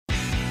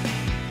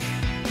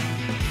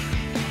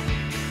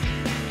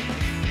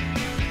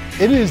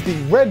It is the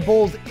Red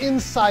Bulls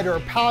Insider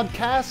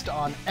Podcast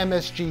on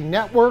MSG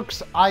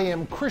Networks. I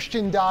am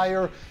Kristian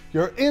Dyer,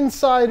 your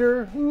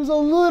insider, who's a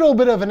little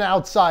bit of an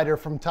outsider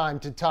from time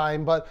to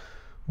time, but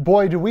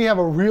boy, do we have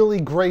a really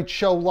great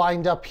show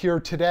lined up here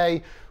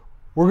today.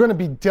 We're going to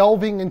be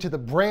delving into the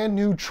brand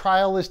new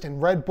trialist in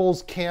Red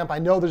Bulls camp. I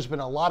know there's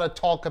been a lot of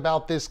talk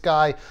about this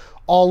guy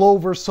all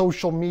over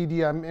social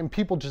media and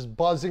people just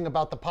buzzing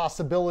about the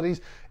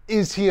possibilities.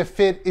 Is he a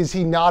fit? Is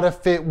he not a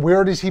fit?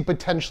 Where does he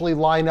potentially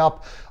line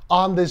up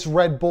on this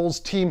Red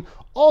Bulls team?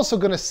 Also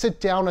going to sit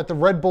down at the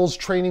Red Bulls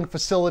training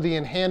facility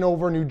in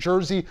Hanover, New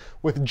Jersey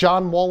with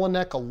John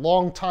Wolyniec, a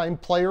longtime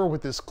player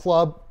with his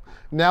club,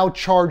 now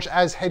charged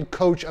as head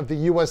coach of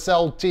the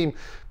USL team.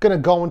 Going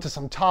to go into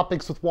some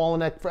topics with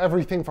Wolyniec for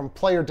everything from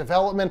player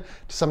development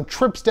to some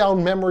trips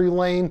down memory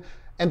lane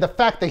and the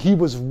fact that he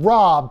was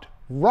robbed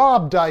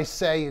I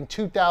say, in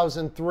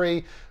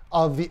 2003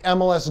 of the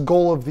MLS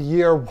Goal of the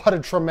Year. What a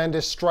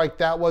tremendous strike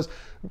that was.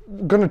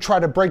 Going to try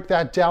to break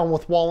that down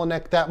with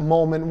Wolyniec, that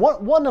moment.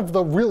 One of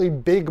the really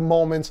big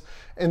moments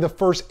in the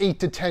first 8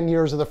 to 10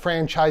 years of the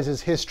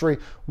franchise's history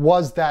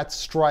was that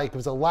strike. It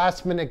was a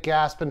last-minute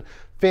gasp, and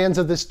fans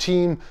of this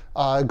team,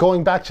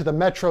 going back to the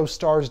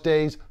MetroStars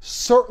days,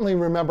 certainly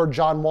remember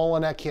John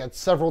Wolyniec. He had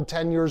several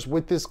tenures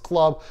with this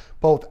club,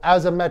 both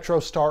as a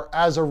MetroStar,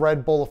 as a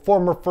Red Bull, a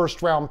former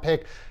first-round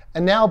pick,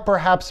 and now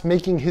perhaps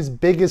making his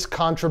biggest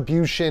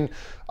contribution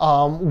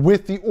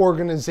with the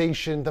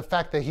organization, the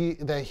fact that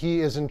he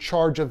is in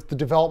charge of the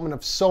development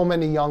of so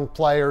many young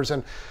players,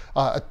 and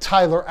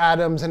Tyler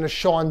Adams and a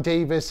Sean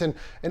Davis and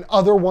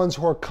other ones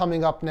who are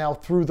coming up now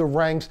through the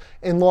ranks,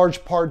 in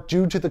large part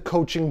due to the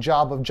coaching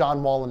job of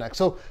John Wolyniec.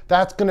 So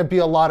that's going to be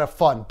a lot of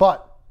fun.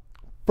 But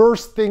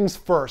first things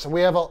first, and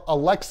we have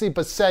Alexi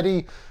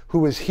Bassetti,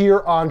 who is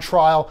here on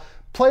trial.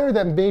 Player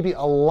that maybe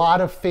a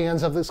lot of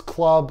fans of this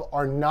club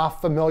are not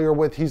familiar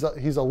with. He's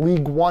a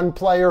League One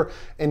player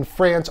in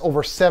France,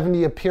 over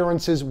 70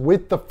 appearances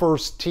with the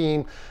first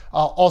team.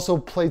 Also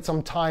played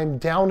some time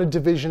down a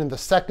division in the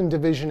second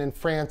division in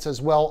France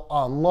as well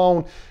on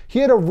loan. He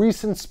had a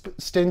recent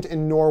stint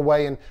in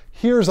Norway, and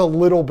here's a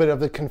little bit of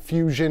the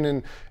confusion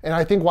and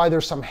I think why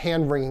there's some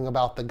hand-wringing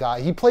about the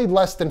guy. He played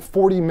less than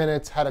 40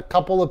 minutes, had a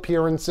couple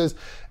appearances,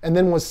 and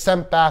then was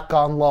sent back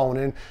on loan.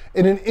 And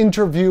in an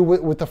interview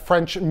with the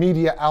French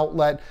media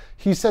outlet,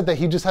 he said that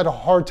he just had a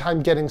hard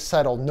time getting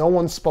settled. No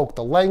one spoke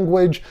the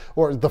language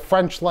or the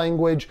French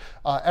language.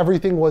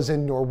 Everything was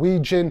in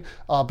Norwegian.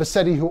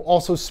 Bassetti, who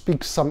also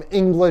speaks some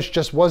English,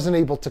 just wasn't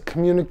able to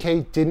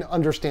communicate, didn't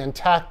understand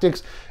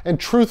tactics, and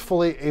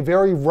truthfully, a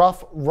very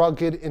rough,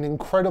 rugged, and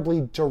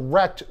incredibly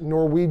direct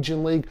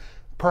Norwegian league.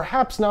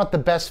 Perhaps not the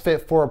best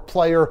fit for a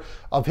player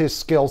of his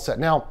skill set.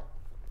 Now,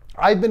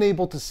 I've been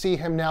able to see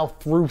him now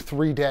through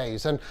 3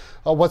 days, and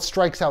what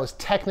strikes out is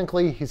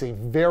technically he's a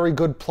very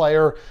good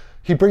player.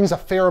 He brings a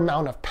fair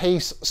amount of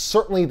pace.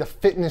 Certainly the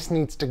fitness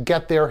needs to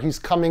get there. He's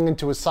coming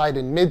into his side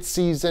in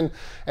mid-season,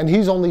 and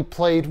he's only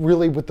played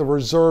really with the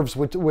reserves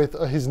with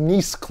his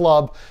Nice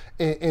club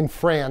in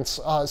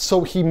France.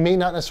 So he may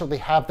not necessarily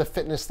have the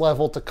fitness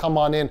level to come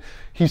on in.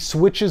 He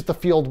switches the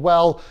field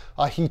well.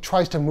 He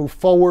tries to move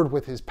forward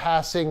with his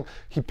passing.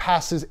 He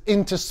passes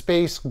into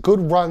space,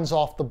 good runs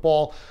off the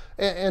ball.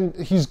 And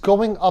he's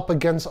going up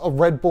against a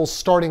Red Bull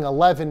starting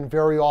 11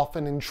 very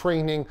often in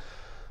training.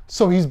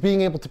 So he's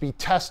being able to be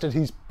tested.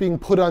 He's being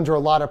put under a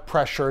lot of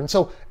pressure. And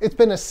so it's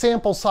been a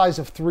sample size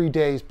of 3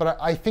 days, but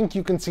I think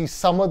you can see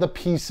some of the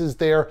pieces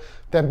there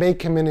that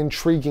make him an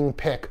intriguing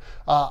pick.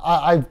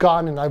 I've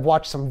gone and I've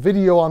watched some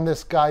video on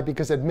this guy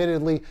because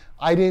admittedly,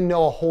 I didn't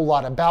know a whole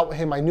lot about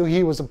him. I knew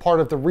he was a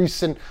part of the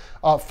recent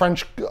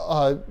French,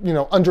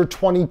 under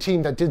 20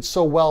 team that did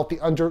so well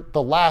at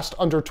the last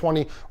under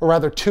 20, or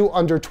rather 2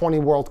 under 20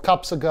 World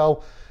Cups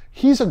ago.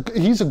 He's a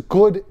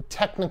good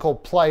technical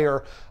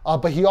player,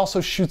 but he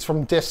also shoots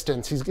from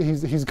distance.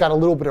 He's got a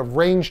little bit of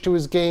range to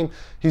his game.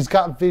 He's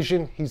got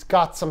vision. He's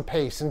got some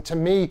pace. And to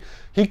me,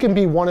 he can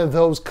be one of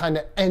those kind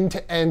of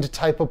end-to-end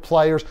type of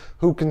players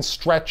who can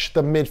stretch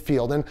the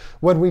midfield. And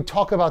when we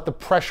talk about the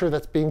pressure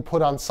that's being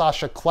put on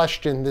Sacha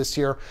Kljestan this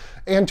year,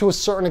 and to a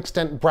certain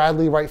extent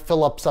Bradley Wright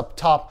Phillips up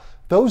top,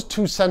 those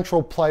two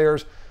central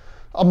players,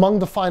 among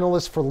the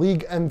finalists for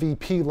league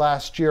MVP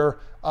last year,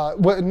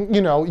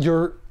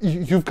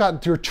 you've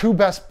got your two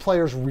best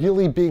players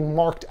really being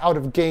marked out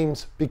of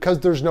games because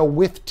there's no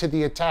width to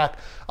the attack.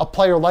 A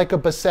player like a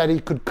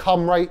Bassetti could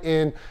come right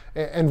in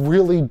and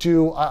really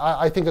do,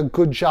 I think, a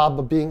good job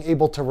of being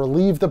able to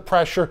relieve the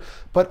pressure,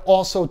 but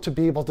also to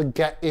be able to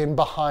get in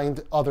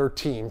behind other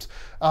teams.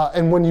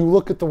 And when you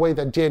look at the way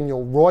that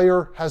Daniel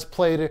Royer has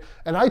played it,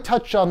 and I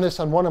touched on this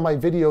on one of my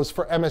videos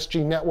for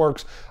MSG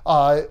Networks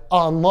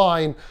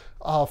online,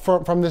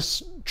 from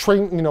this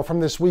from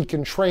this week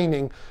in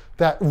training,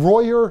 that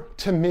Royer,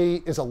 to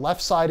me, is a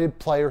left-sided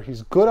player.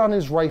 He's good on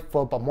his right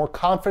foot, but more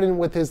confident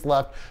with his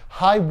left,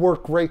 high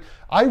work rate.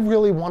 I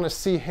really want to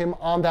see him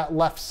on that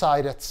left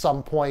side at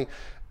some point.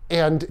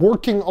 and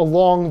working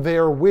along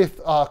there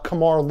with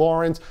Kamar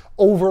Lawrence,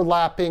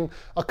 overlapping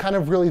kind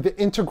of really the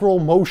integral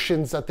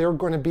motions that they're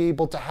going to be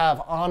able to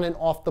have on and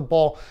off the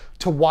ball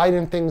to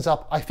widen things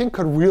up, I think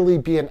could really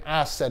be an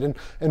asset.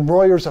 And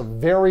Royer's a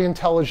very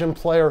intelligent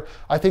player.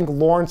 I think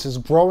Lawrence is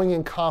growing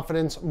in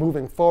confidence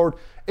moving forward.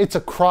 It's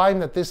a crime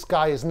that this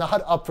guy is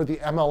not up for the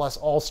MLS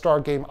All-Star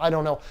game. I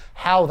don't know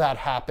how that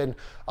happened.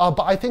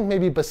 But I think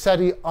maybe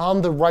Bassetti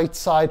on the right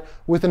side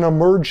with an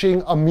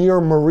emerging Amir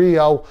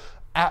Murillo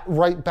at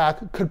right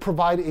back could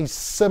provide a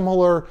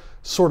similar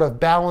sort of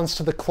balance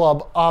to the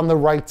club on the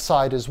right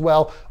side as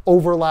well,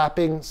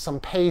 overlapping some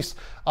pace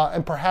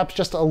and perhaps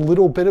just a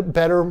little bit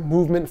better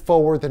movement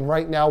forward than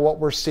right now what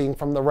we're seeing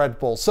from the Red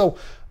Bulls. So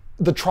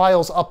the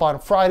trial's up on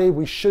Friday.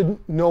 We should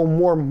know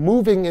more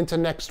moving into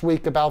next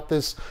week about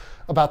this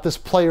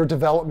player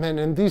development,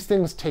 and these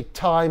things take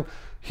time.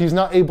 He's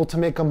not able to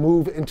make a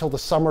move until the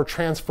summer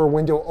transfer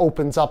window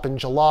opens up in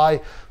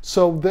July.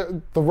 So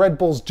the Red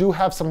Bulls do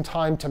have some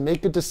time to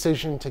make a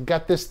decision to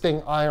get this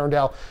thing ironed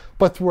out.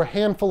 But through a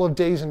handful of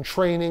days in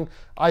training,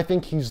 I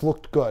think he's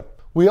looked good.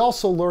 We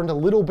also learned a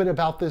little bit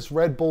about this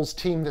Red Bulls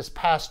team this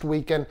past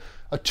weekend,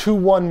 a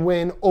 2-1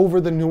 win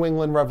over the New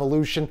England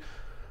Revolution.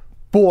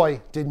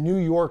 Boy, did New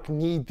York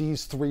need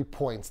these 3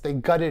 points. They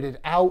gutted it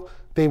out.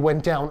 They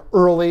went down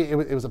early.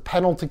 It was a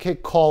penalty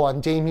kick call on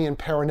Damian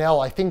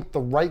Peronel. I think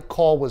the right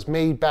call was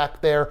made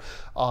back there.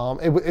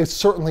 It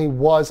certainly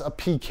was a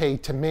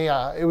PK to me.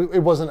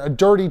 It wasn't a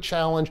dirty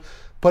challenge,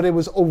 but it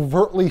was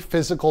overtly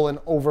physical and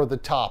over the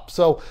top.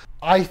 So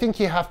I think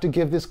you have to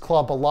give this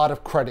club a lot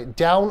of credit.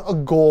 Down a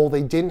goal,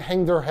 they didn't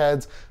hang their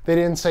heads. They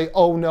didn't say,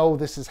 oh no,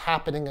 this is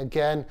happening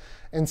again.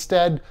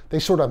 Instead, they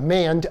sort of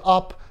manned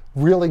up,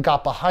 really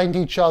got behind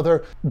each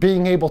other.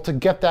 Being able to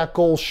get that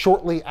goal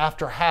shortly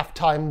after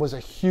halftime was a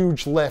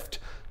huge lift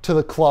to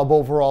the club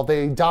overall.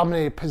 They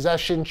dominated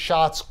possession,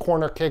 shots,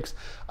 corner kicks,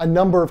 a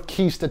number of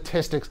key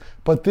statistics,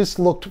 but this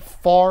looked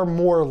far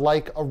more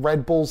like a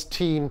Red Bulls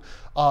team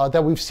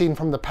that we've seen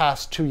from the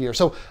past 2 years.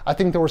 So I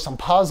think there were some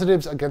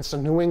positives against a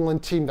New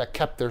England team that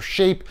kept their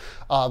shape.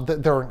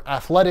 They're an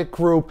athletic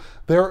group.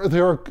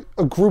 They're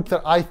a group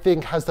that I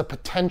think has the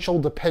potential,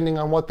 depending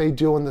on what they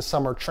do in the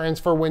summer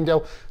transfer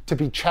window, to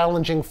be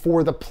challenging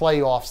for the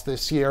playoffs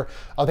this year.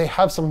 They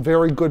have some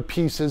very good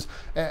pieces,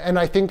 and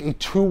I think a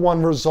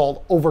 2-1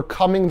 result,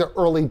 overcoming the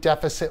early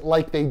deficit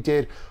like they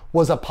did,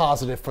 was a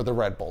positive for the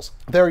Red Bulls.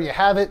 There you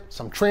have it,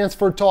 some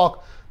transfer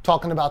talk,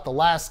 talking about the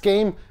last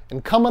game.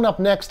 And coming up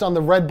next on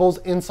the Red Bulls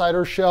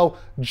Insider Show,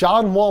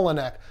 John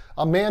Wolyniec,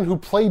 a man who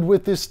played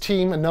with this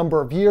team a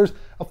number of years,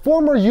 a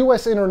former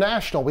U.S.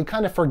 international. We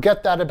kind of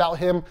forget that about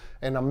him,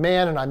 and a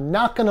man, and I'm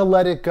not going to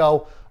let it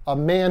go, a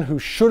man who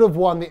should have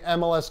won the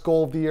MLS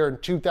Goal of the Year in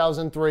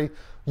 2003,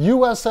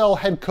 USL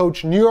head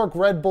coach, New York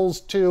Red Bulls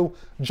 2,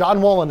 John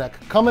Wolyniec,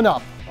 coming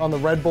up on the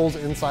Red Bulls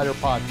Insider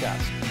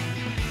Podcast.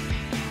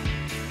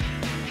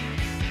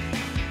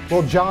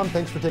 Well, John,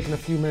 thanks for taking a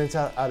few minutes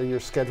out of your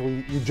schedule.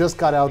 You just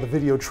got out of the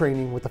video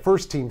training with the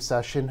first team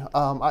session.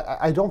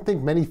 I don't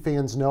think many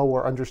fans know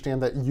or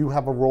understand that you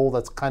have a role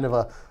that's kind of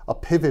a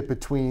pivot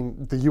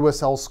between the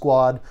USL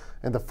squad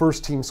and the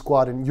first team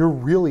squad, and you're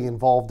really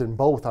involved in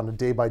both on a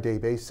day-by-day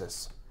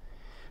basis.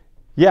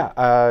 Yeah,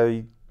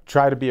 I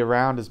try to be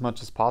around as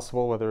much as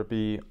possible, whether it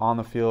be on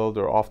the field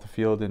or off the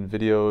field in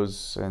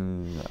videos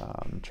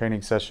and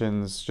training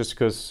sessions, just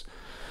because,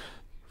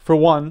 for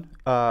one,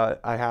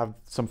 I have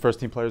some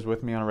first-team players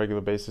with me on a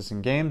regular basis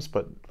in games,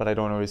 but I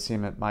don't always see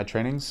them at my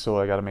trainings, so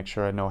I got to make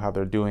sure I know how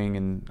they're doing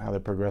and how they're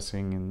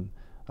progressing, and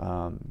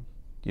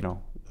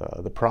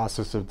the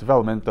process of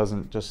development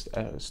doesn't just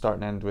start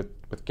and end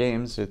with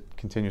games. It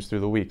continues through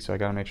the week, so I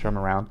got to make sure I'm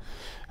around.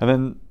 And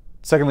then,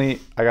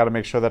 secondly, I got to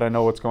make sure that I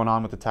know what's going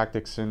on with the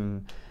tactics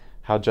and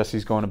how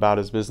Jesse's going about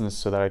his business,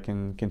 so that I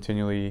can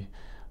continually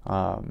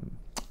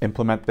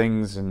implement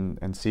things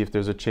and see if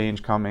there's a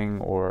change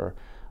coming, or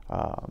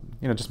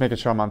just making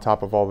sure I'm on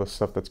top of all the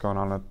stuff that's going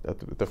on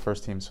at the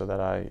first team, so that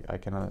I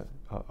can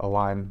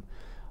align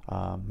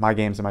my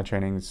games and my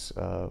trainings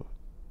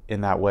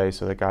in that way,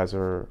 so that guys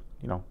are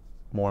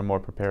more and more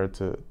prepared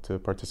to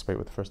participate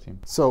with the first team.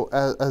 So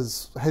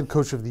as head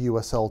coach of the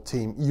USL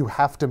team, you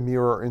have to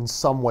mirror in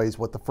some ways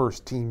what the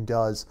first team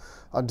does.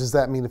 Does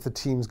that mean if the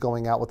team's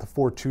going out with a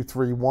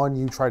 4-2-3-1,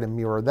 you try to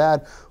mirror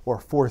that, or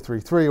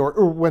 4-3-3,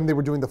 or when they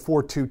were doing the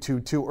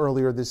 4-2-2-2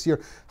 earlier this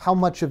year? How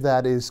much of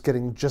that is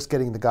getting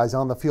the guys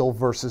on the field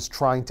versus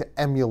trying to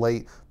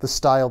emulate the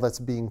style that's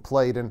being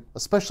played, and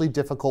especially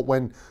difficult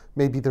when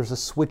maybe there's a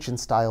switch in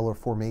style or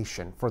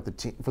formation for the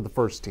team, for the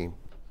first team?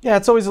 Yeah,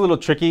 it's always a little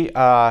tricky.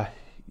 From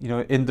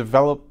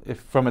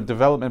a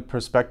development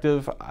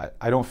perspective,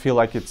 I don't feel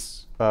like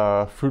it's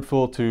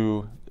fruitful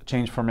to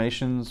change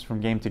formations from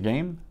game to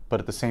game. But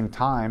at the same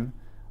time,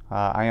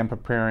 I am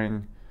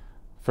preparing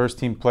first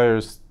team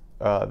players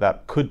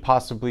that could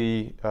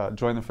possibly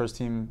join the first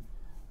team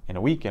in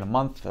a week, in a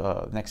month,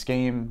 next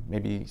game,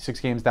 maybe 6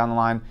 games down the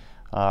line.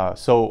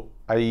 So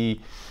I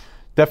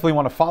definitely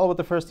want to follow what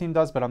the first team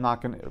does, but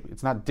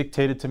it's not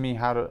dictated to me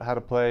how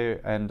to play,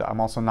 and I'm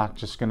also not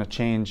just going to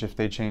change if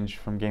they change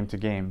from game to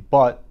game.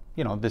 But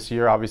this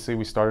year, obviously,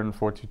 we started in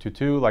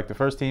 4-2-2-2 like the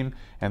first team,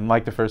 and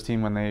like the first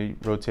team when they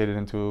rotated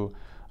into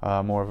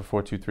more of a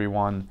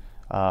 4-2-3-1,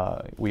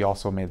 we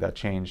also made that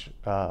change.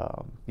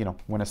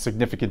 When a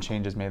significant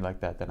change is made like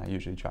that, then I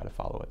usually try to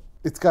follow it.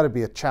 It's got to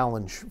be a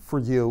challenge for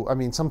you. I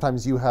mean,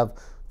 sometimes you have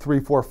 3,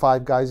 4,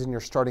 5 guys in your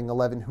starting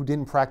 11 who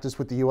didn't practice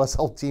with the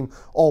USL team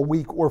all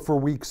week or for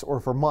weeks or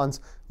for months.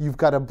 You've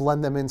got to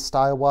blend them in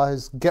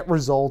style-wise, get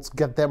results,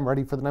 get them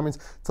ready for the Diamonds.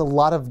 It's a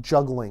lot of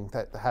juggling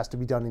that has to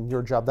be done in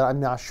your job that I'm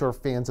not sure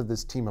fans of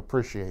this team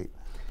appreciate.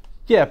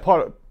 Yeah,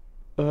 part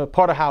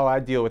of how I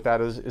deal with that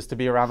is to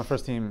be around the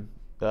first team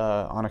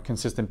on a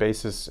consistent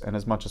basis and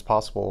as much as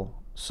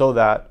possible, so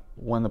that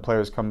when the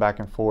players come back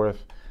and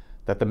forth,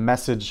 that the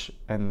message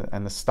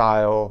and the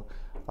style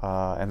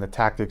and the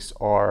tactics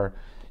are,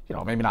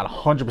 maybe not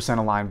 100%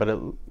 aligned, but at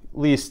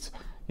least,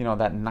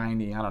 that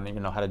 90, I don't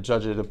even know how to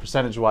judge it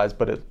percentage-wise,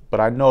 but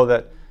I know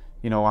that,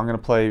 I'm going to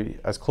play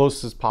as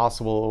close as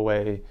possible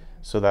away,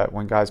 so that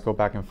when guys go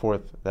back and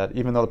forth, that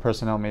even though the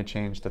personnel may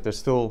change, that there's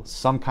still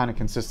some kind of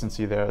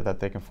consistency there that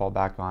they can fall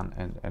back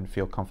on and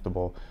feel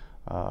comfortable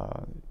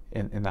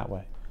in that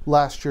way.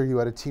 Last year, you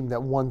had a team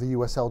that won the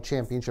USL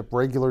Championship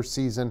regular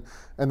season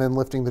and then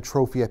lifting the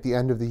trophy at the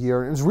end of the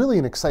year. It was really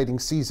an exciting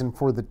season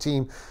for the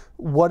team.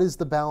 What is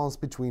the balance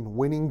between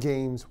winning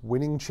games,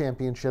 winning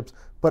championships,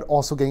 but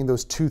also getting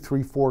those 2,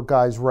 3, 4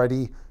 guys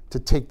ready to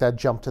take that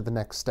jump to the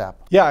next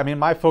step? Yeah, I mean,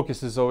 my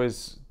focus is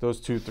always those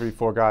 2, 3,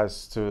 4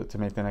 guys to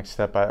make the next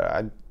step.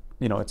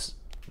 It's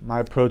my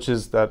approach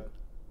is that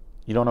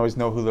you don't always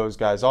know who those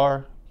guys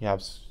are. You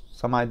have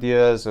some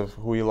ideas of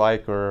who you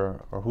like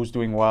or who's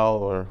doing well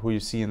or who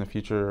you see in the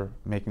future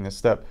making this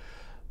step.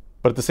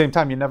 But at the same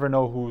time, you never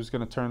know who's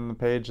going to turn the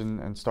page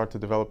and start to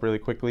develop really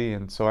quickly.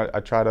 And so I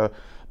try to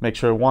make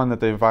sure, 1, that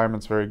the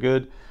environment's very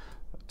good,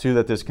 2,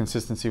 that there's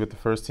consistency with the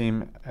first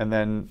team, and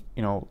then,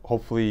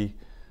 hopefully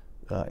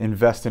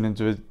invest in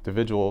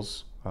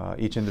individuals,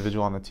 each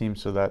individual on the team,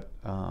 so that,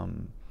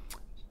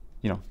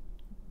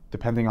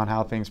 depending on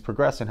how things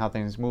progress and how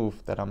things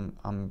move, that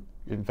I'm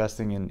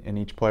investing in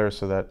each player,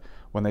 so that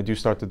when they do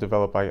start to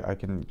develop, I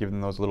can give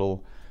them those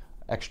little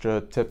extra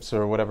tips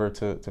or whatever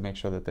to make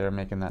sure that they're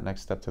making that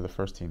next step to the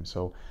first team.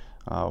 So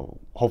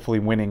hopefully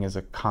winning is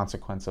a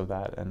consequence of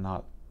that and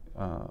not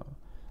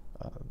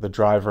the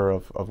driver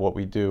of what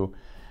we do.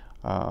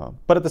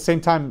 But at the same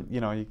time,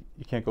 you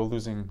can't go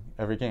losing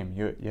every game.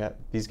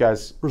 These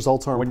guys...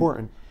 Results are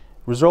important.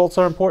 Results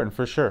are important,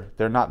 for sure.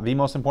 They're not the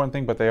most important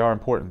thing, but they are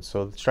important.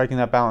 So striking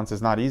that balance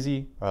is not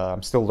easy.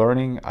 I'm still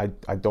learning.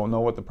 I don't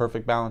know what the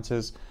perfect balance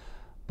is,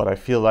 but I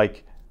feel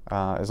like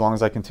as long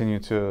as I continue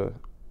to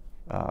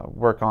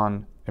work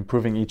on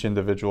improving each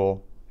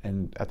individual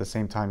and at the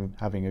same time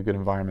having a good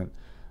environment,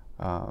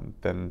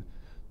 then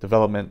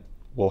development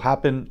will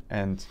happen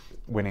and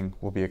winning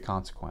will be a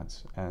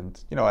consequence. And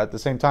at the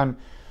same time,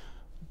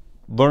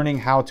 learning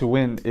how to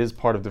win is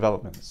part of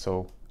development.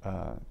 So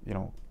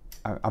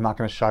I'm not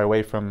going to shy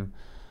away from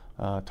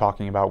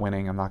talking about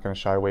winning. I'm not going to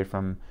shy away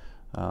from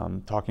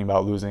talking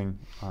about losing.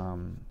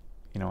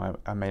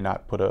 I may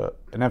not put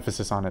an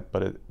emphasis on it,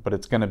 but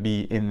it's going to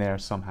be in there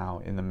somehow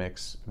in the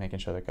mix, making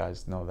sure that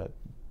guys know that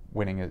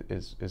winning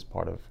is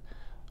part of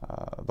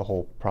the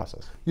whole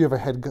process. You have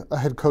a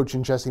head coach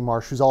in Jesse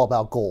Marsh who's all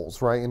about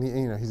goals, right? And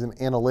he's an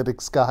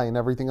analytics guy and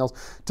everything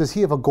else. Does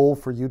he have a goal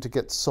for you to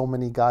get so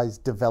many guys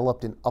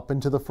developed and up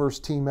into the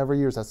first team every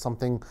year? Is that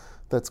something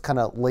that's kind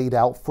of laid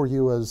out for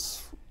you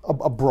as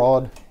a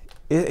broad?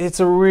 It's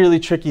a really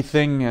tricky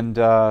thing, and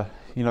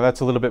that's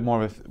a little bit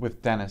more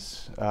with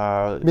Dennis.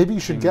 Maybe you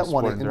should get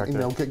one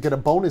and get a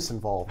bonus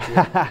involved.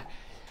 Yeah.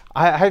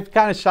 I've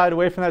kind of shied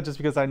away from that just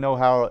because I know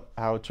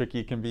how tricky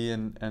it can be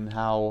and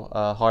how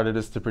hard it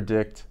is to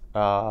predict.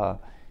 I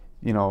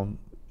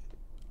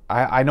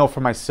know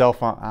for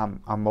myself,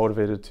 I'm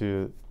motivated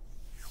to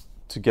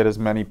get as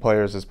many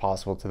players as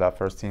possible to that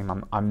first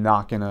team. I'm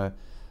not gonna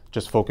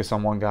just focus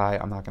on one guy.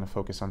 I'm not gonna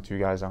focus on 2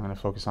 guys. I'm gonna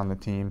focus on the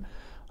team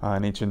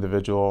and each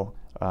individual.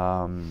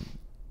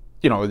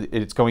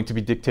 It's going to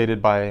be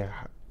dictated by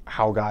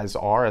how guys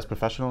are as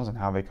professionals and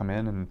how they come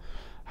in and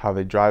how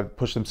they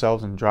push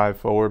themselves and drive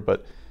forward.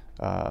 But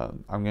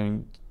I'm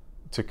going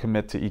to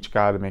commit to each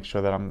guy to make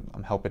sure that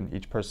I'm helping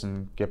each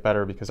person get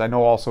better, because I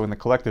know also in the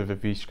collective,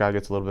 if each guy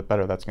gets a little bit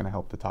better, that's going to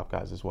help the top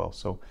guys as well.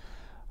 So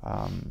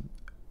I'm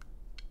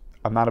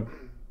not a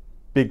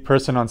big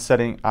person on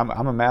setting, I'm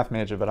a math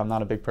major, but I'm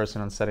not a big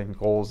person on setting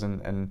goals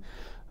and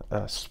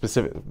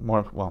specific,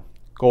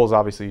 goals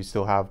obviously you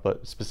still have,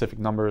 but specific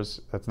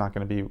numbers, that's not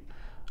going to be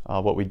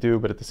what we do.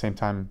 But at the same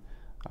time,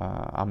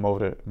 I'm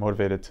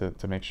motivated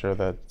to make sure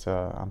that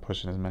I'm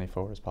pushing as many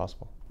forward as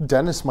possible.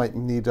 Dennis might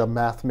need a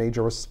math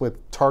major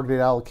with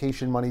targeted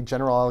allocation money,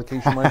 general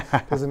allocation money,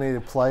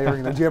 designated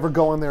player. Do you ever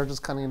go in there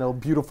just kind of,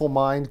 beautiful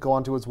mind, go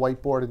onto his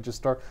whiteboard and just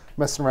start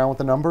messing around with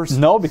the numbers?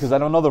 No, because I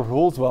don't know the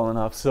rules well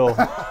enough. So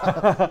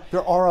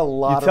there are a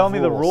lot of rules. You tell me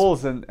the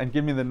rules and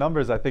give me the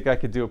numbers, I think I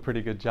could do a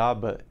pretty good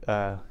job. But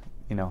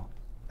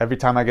every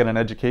time I get an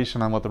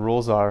education on what the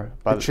rules are,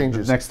 it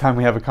changes. The next time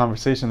we have a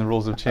conversation, the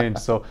rules have changed.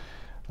 So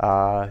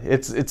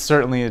it's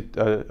certainly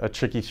a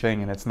tricky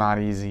thing, and it's not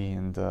easy,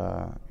 and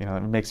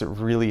it makes it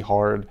really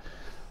hard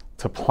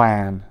to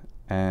plan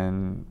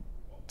and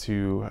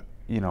to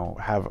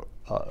have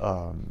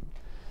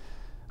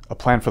a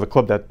plan for the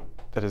club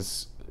that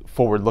is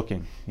forward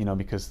looking,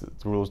 because the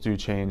rules do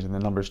change and the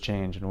numbers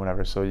change and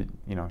whatever. So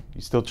you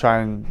still try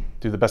and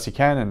do the best you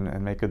can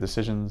and make good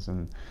decisions.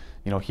 And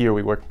here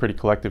we work pretty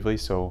collectively,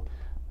 so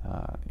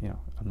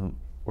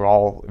we're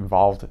all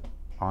involved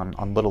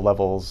on little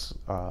levels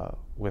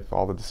with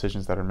all the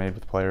decisions that are made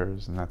with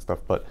players and that stuff.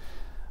 But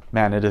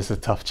man, it is a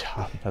tough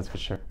job, that's for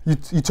sure.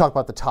 You talk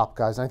about the top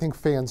guys, and I think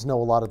fans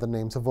know a lot of the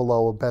names of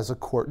Valoa,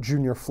 Bezecourt,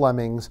 Junior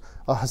Flemings,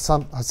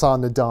 Hassan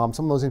Nadam,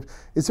 some of those names.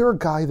 Is there a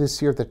guy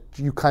this year that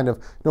you kind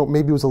of,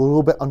 maybe was a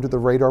little bit under the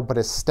radar, but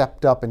has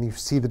stepped up, and you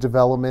see the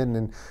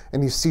development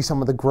and you see some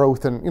of the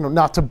growth, and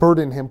not to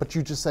burden him, but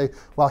you just say,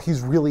 wow,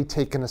 he's really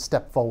taken a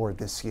step forward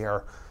this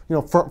year,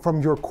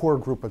 from your core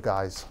group of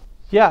guys?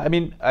 Yeah, I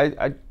mean,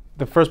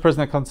 the first person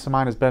that comes to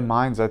mind is Ben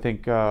Mines. I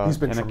think he's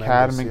been an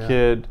tremendous, academy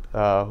kid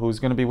who's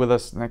going to be with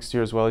us next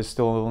year as well. He's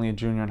still only a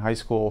junior in high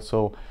school,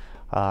 so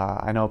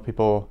I know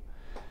people.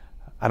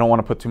 I don't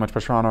want to put too much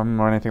pressure on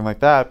him or anything like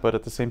that, but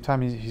at the same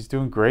time, he's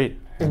doing great.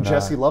 And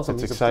Jesse loves him.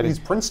 It's exciting. He's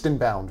Princeton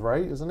bound,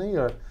 right? Isn't he?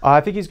 Or I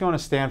think he's going to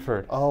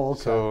Stanford. Oh,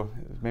 okay. So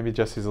maybe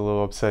Jesse's a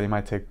little upset. He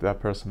might take that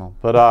personal,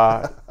 but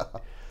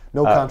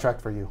no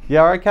contract for you.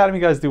 Yeah, our academy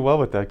guys do well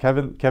with that.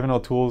 Kevin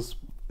O'Toole's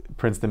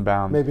Princeton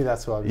bound. Maybe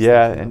that's what I was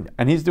thinking.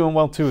 And he's doing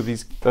well too.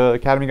 These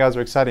academy guys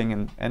are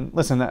exciting, and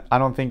listen, I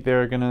don't think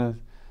they're gonna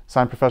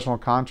sign professional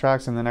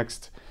contracts in the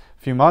next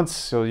few months,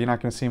 so you're not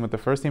gonna see them with the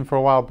first team for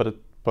a while. But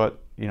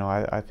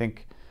I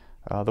think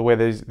the way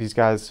these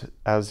guys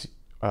as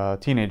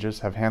teenagers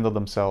have handled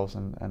themselves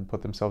and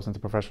put themselves into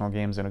professional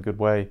games in a good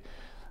way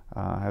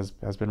has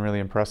been really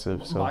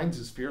impressive. So Mines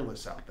is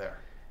fearless out there.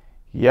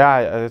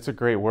 Yeah, it's a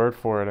great word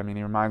for it. I mean,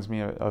 he reminds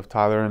me of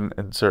Tyler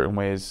in certain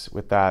ways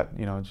with that.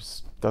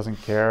 Just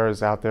doesn't care,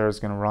 is out there, is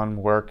going to run,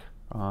 work,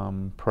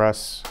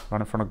 press,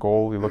 run in front of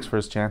goal. He looks for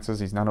his chances.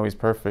 He's not always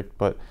perfect,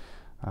 but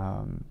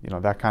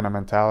that kind of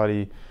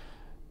mentality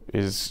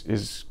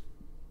is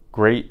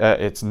great.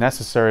 It's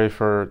necessary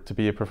to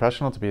be a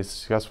professional, to be a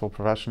successful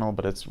professional,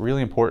 but it's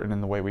really important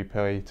in the way we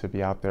play to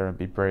be out there and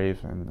be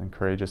brave and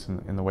courageous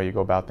in the way you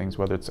go about things,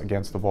 whether it's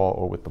against the ball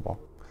or with the ball.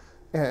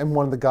 And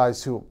one of the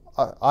guys who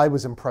I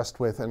was impressed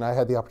with, and I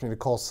had the opportunity to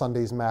call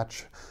Sunday's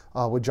match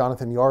with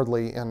Jonathan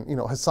Yardley, and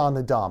Hassan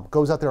Nadam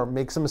goes out there and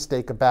makes a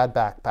mistake, a bad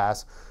back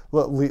pass,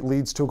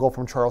 leads to a goal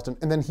from Charleston,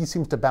 and then he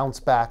seems to bounce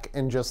back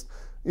and just,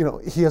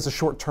 he has a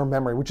short-term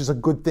memory, which is a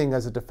good thing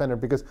as a defender,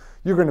 because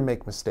you're going to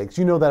make mistakes.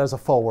 That as a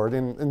forward,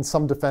 and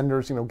some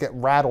defenders, get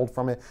rattled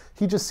from it.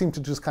 He just seemed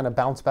to just kind of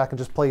bounce back and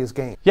just play his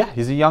game. Yeah,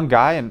 he's a young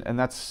guy, and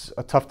that's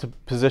a tough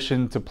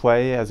position to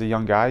play as a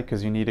young guy,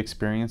 because you need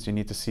experience, you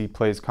need to see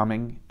plays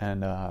coming,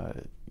 and I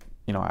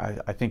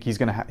think he's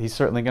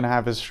certainly gonna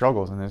have his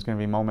struggles, and there's gonna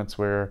be moments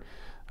where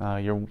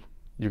you're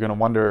gonna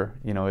wonder,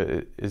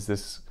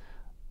 does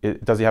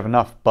he have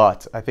enough?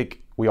 But I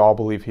think we all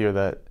believe here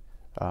that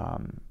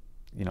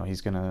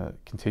he's gonna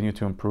continue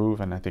to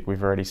improve, and I think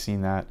we've already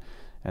seen that.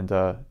 And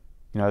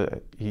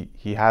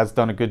he has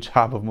done a good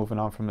job of moving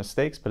on from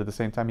mistakes, but at the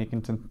same time he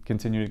can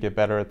continue to get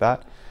better at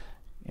that.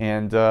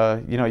 And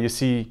you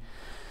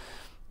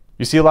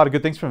see a lot of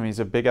good things from him. He's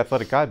a big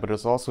athletic guy, but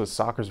it's also his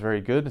soccer's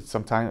very good.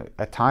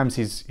 At times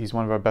he's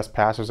one of our best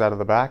passers out of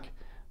the back,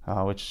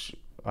 which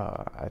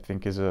I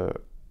think is a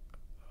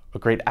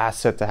great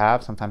asset to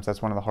have. Sometimes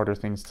that's one of the harder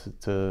things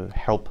to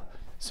help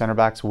center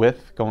backs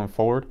with going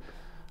forward.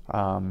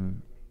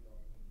 And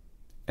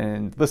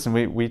listen,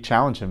 we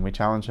challenge him. We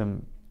challenge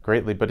him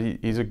greatly, but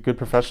he's a good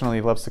professional.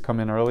 He loves to come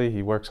in early.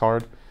 He works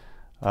hard,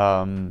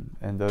 and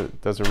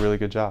does a really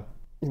good job.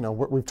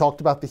 We've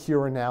talked about the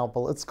here and now,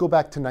 but let's go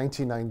back to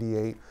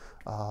 1998.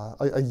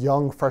 A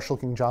young,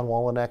 fresh-looking John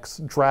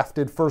Wolyniec,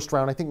 drafted first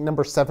round, I think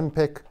number 7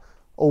 pick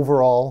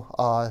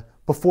overall,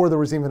 before there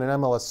was even an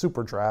MLS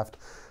Super Draft.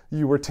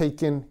 You were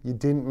taken, you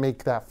didn't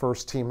make that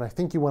first team, and I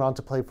think you went on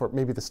to play for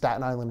maybe the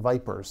Staten Island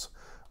Vipers.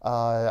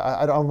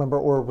 I don't remember,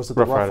 or was it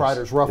the Rough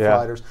Riders? Rough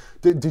Riders.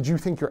 Did you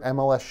think your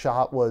MLS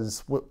shot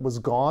was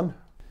gone?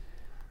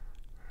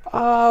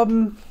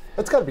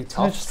 That's got to be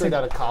tough, straight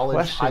out of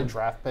college, high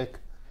draft pick.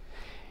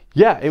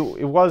 Yeah, it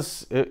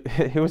was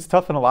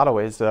tough in a lot of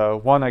ways.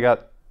 One, I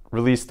got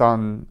released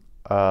on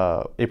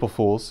April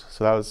Fool's,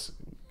 so that was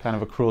kind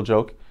of a cruel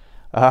joke.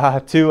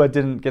 2, I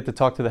didn't get to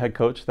talk to the head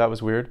coach. That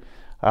was weird.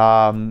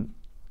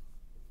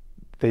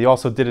 They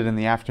also did it in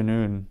the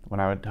afternoon when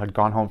I had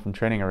gone home from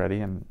training already,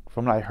 and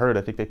from what I heard,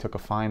 I think they took a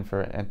fine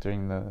for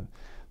entering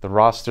the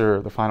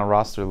roster, the final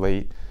roster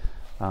late.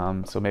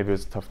 So maybe it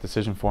was a tough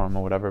decision for him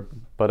or whatever.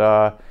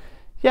 But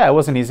yeah, it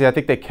wasn't easy. I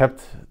think they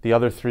kept the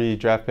other 3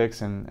 draft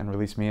picks and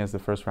released me as the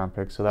first round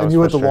pick. So that was frustrating. And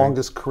you had the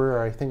longest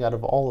career, I think, out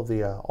of all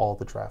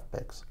the draft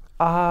picks.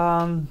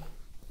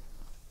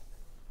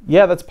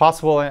 Yeah, that's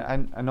possible.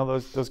 I know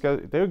those guys.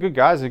 They were good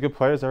guys. They're good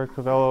players. Eric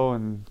Cavello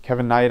and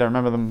Kevin Knight. I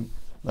remember them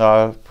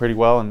pretty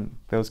well, and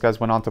those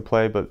guys went on to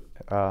play. But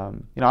I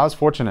was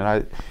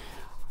fortunate.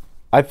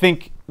 I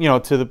think, to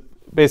the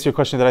base of your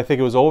question, that I think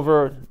it was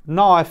over.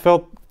 No, I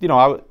felt,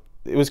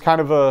 it was kind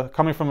of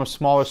coming from a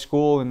smaller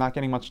school and not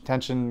getting much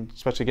attention,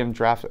 especially getting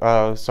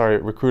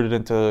recruited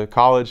into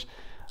college.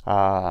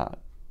 I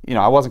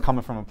wasn't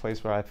coming from a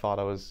place where I thought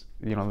I was,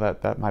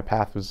 that my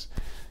path was,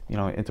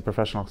 into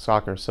professional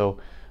soccer. So,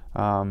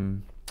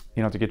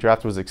 to get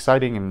drafted was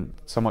exciting and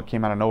somewhat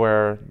came out of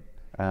nowhere.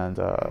 And,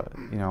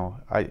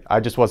 I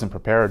just wasn't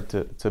prepared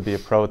to be a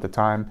pro at the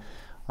time.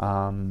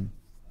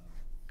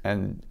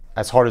 And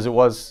as hard as it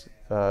was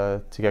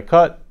to get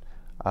cut,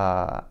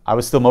 I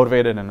was still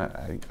motivated, and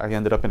I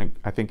ended up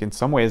I think in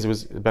some ways it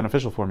was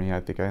beneficial for me. I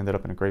think I ended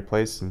up in a great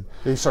place. And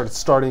you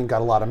started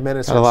got a lot of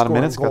minutes.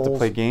 Got to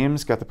play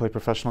games, got to play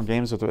professional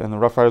games. And the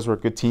Rough Riders were a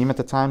good team at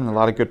the time, and a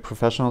lot of good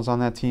professionals on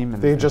that team.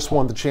 And they just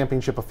won the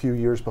championship a few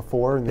years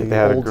before. And they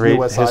had a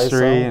great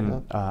history,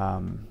 and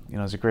it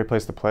was a great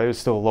place to play. It was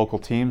still a local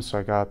team, so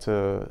I got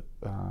to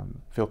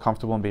feel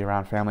comfortable and be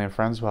around family and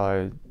friends while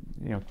I,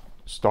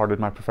 started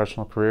my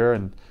professional career.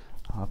 And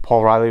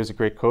Paul Riley was a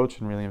great coach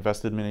and really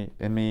invested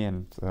in me,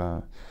 and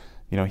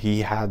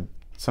he had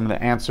some of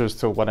the answers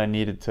to what I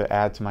needed to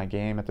add to my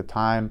game at the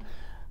time,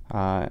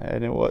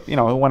 and it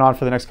went on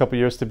for the next couple of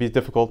years to be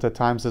difficult at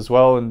times as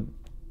well, and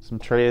some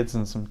trades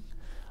and some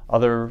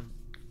other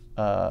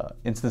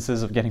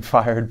instances of getting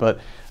fired.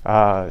 But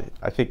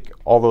I think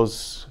all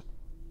those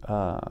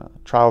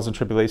trials and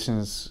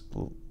tribulations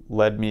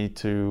led me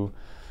to,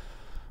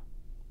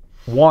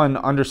 one,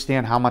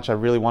 understand how much I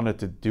really wanted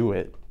to do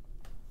it.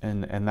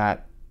 And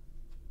that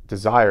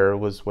desire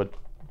was what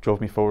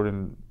drove me forward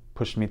and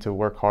pushed me to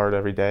work hard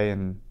every day,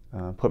 and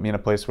put me in a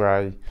place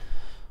where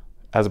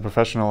as a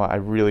professional, I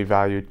really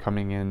valued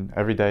coming in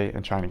every day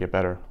and trying to get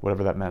better,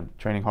 whatever that meant.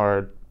 Training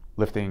hard,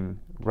 lifting,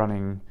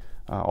 running,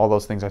 all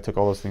those things. I took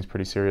all those things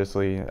pretty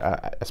seriously,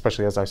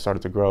 especially as I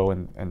started to grow.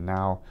 And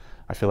now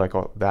I feel like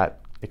that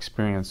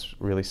experience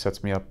really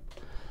sets me up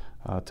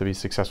to be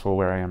successful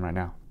where I am right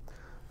now.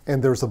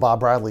 And there's the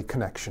Bob Bradley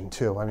connection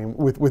too. I mean,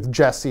 with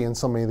Jesse and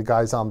so many of the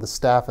guys on the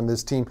staff and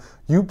this team,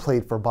 you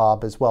played for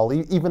Bob as well.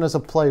 Even as a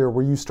player,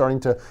 were you starting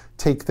to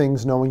take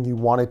things knowing you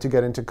wanted to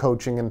get into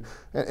coaching,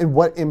 and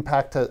what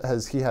impact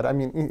has he had? I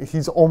mean,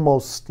 he's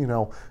almost, in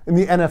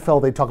the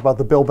NFL they talk about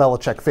the Bill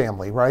Belichick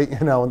family, right?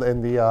 And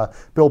the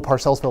Bill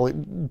Parcells family.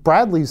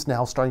 Bradley's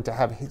now starting to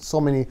have so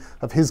many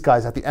of his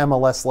guys at the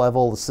MLS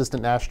level,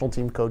 assistant national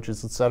team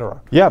coaches,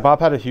 etc. Yeah,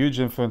 Bob had a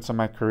huge influence on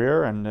my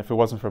career, and if it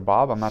wasn't for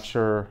Bob, I'm not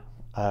sure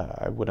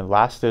I would have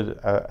lasted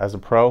as a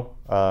pro.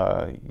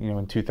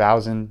 In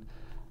 2000,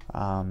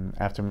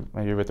 after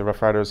my year with the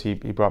Rough Riders, he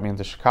brought me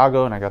into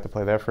Chicago, and I got to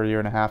play there for a year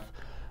and a half.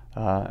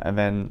 And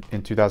then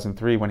in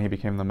 2003, when he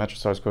became the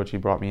MetroStars coach, he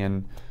brought me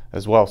in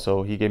as well.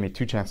 So he gave me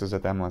 2 chances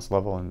at the MLS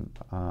level, and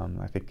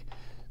I think,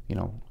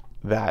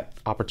 that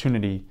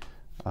opportunity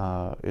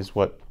is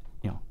what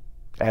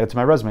added to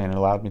my resume, and it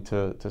allowed me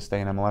to stay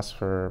in MLS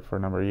for a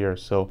number of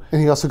years. So, and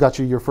he also got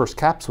you your first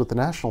caps with the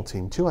national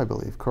team too, I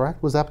believe.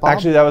 Correct? Was that Bob?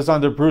 Actually, that was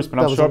under Bruce, but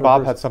I'm sure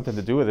Bob had something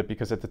to do with it,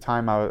 because at the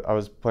time I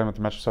was playing with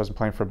the MetroStars and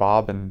playing for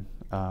Bob, and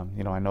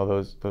I know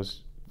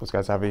those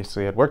guys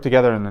obviously had worked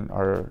together and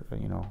are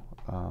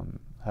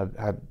have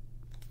had,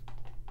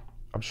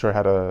 I'm sure,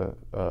 had a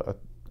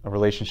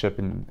relationship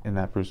in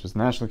that Bruce was the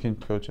national team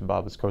coach and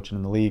Bob was coaching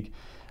in the league.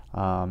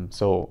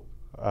 So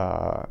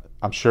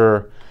I'm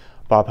sure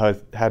Bob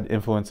had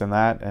influence in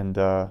that, and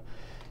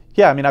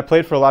I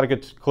played for a lot of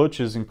good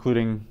coaches,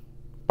 including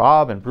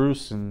Bob and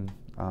Bruce and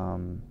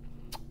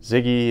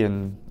Ziggy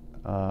and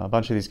a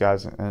bunch of these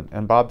guys,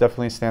 and Bob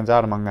definitely stands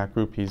out among that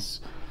group. He's,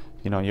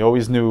 you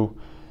always knew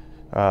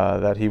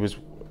that he was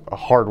a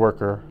hard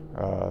worker.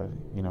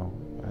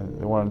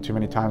 There weren't too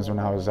many times when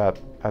I was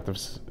at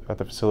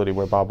the facility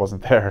where Bob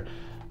wasn't there,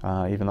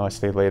 even though I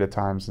stayed late at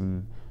times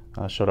and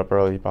showed up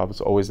early. Bob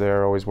was always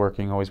there, always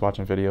working, always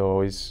watching video,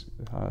 always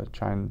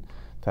trying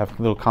to have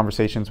little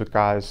conversations with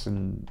guys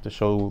and to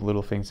show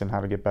little things and how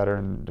to get better.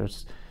 And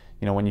there's,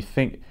 when you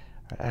think,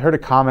 I heard a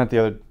comment the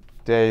other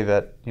day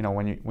that,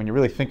 when you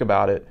really think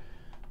about it,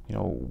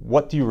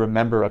 what do you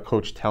remember a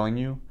coach telling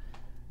you?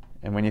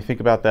 And when you think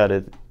about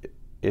that,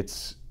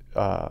 it's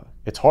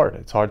hard.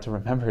 It's hard to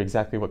remember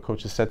exactly what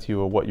coaches said to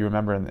you or what you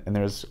remember. And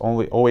there's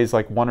always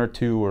like 1 or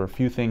 2 or a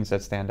few things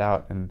that stand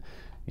out. And,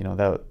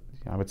 that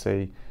I would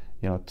say,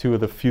 2 of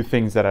the few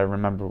things that I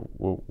remember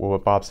were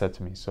what Bob said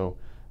to me. So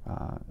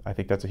I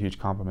think that's a huge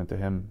compliment to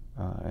him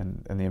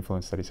and the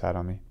influence that he's had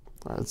on me.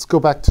 All right, let's go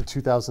back to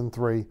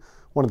 2003.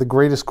 One of the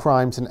greatest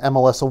crimes in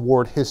MLS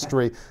award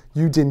history.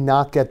 You did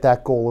not get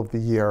that goal of the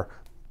year.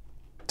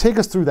 Take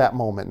us through that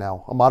moment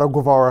now. Amado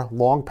Guevara,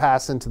 long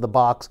pass into the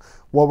box.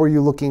 What were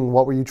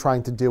you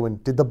trying to do?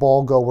 And did the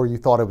ball go where you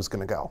thought it was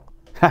going to go?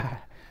 I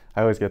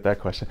always get that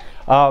question.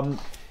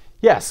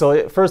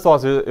 So first of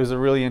all, it was a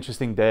really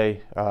interesting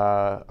day.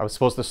 I was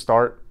supposed to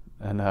start,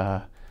 and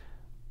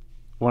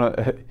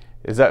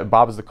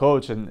Bob is the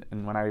coach, and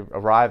when I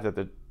arrived at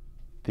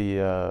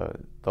the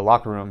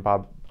locker room,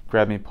 Bob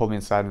grabbed me, pulled me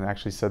inside, and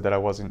actually said that I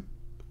wasn't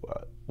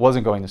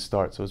going to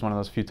start. So it was one of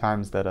those few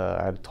times that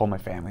I had told my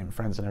family and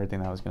friends and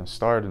everything that I was going to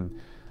start, and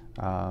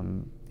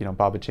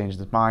Bob had changed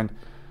his mind.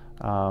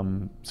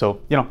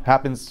 So,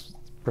 happens,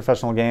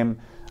 professional game.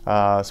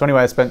 So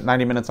anyway, I spent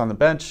 90 minutes on the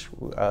bench.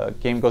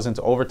 Game goes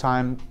into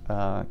overtime.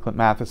 Clint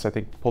Mathis, I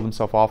think, pulled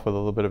himself off with a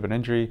little bit of an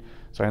injury.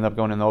 So I ended up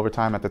going into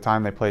overtime. At the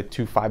time, they played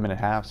 2 5-minute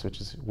halves, which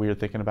is weird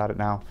thinking about it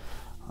now.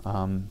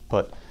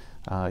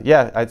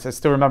 I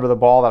still remember the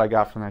ball that I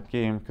got from that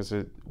game, because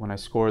when I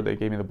scored, they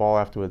gave me the ball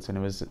afterwards, and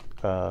it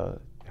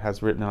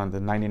has written on the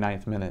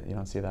 99th minute. You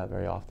don't see that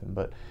very often,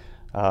 but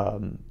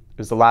it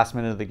was the last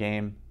minute of the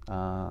game.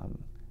 I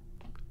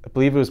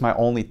believe it was my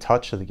only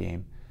touch of the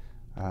game.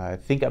 I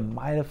think I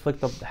might have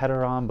flicked the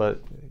header on,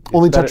 but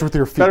only touch with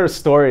your feet. Better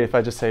story if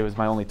I just say it was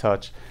my only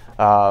touch.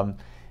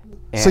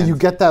 So you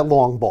get that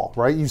long ball,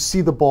 right? You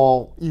see the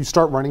ball, you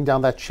start running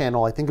down that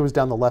channel. I think it was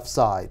down the left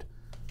side.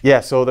 Yeah,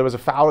 so there was a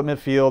foul at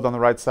midfield on the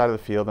right side of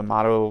the field, and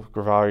Mato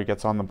Gravari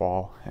gets on the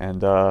ball.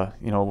 And,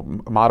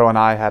 Mato and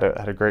I had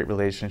a great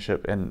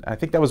relationship. And I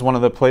think that was one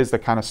of the plays that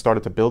kind of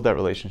started to build that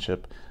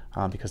relationship,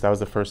 because that was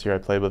the first year I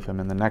played with him.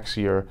 And the next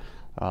year,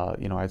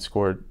 I'd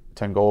scored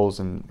 10 goals,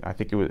 and I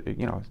think it was,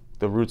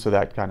 the roots of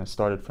that kind of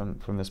started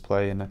from this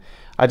play. And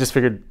I just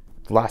figured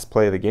the last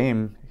play of the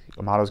game,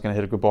 Amato's going to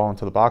hit a good ball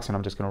into the box, and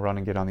I'm just going to run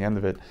and get on the end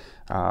of it,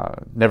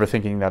 never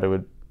thinking that it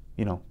would,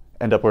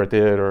 end up where it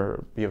did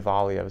or be a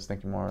volley. I was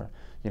thinking more,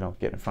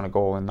 get in front of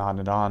goal and nod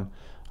it on.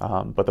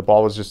 But the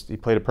ball was he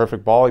played a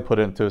perfect ball. He put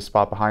it into a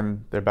spot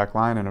behind their back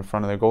line and in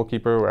front of their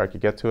goalkeeper where I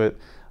could get to it.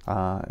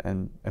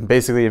 And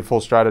basically in full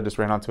stride, I just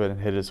ran onto it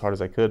and hit it as hard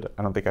as I could.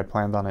 I don't think I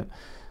planned on it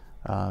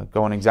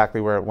going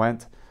exactly where it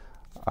went.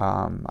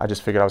 I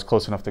just figured I was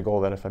close enough to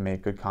goal that if I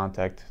made good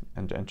contact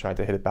and tried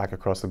to hit it back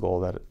across the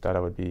goal, that I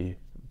would be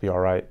all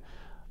right.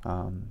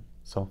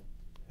 So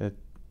it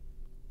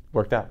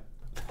worked out.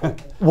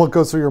 What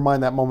goes through your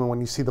mind that moment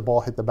when you see the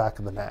ball hit the back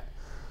of the net?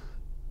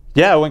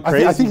 Yeah, it went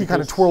crazy. I think you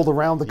kind of twirled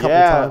around a couple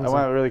times. Yeah, I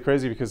went really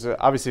crazy because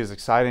obviously it was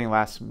exciting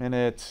last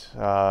minute,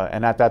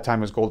 and at that time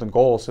it was golden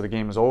goal, so the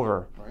game was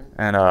over. Right.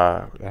 And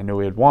I knew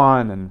we had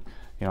won, and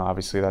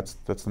obviously that's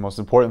the most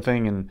important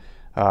thing. And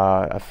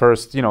at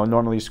first,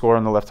 normally you score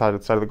on the left side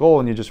of the goal,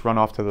 and you just run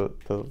off to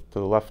the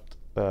left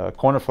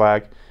corner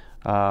flag,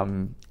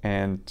 and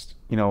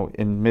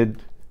in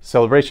mid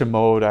celebration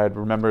mode, I had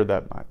remembered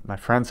that my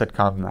friends had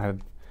come. I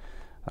had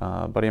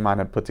a buddy of mine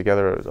had put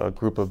together a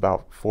group of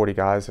about 40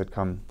 guys had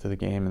come to the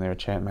game, and they were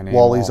chanting my name.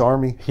 Wally's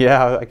Army.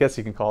 Yeah, I guess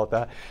you can call it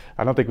that.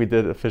 I don't think we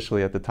did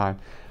officially at the time,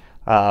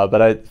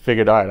 but I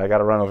figured, all right, I got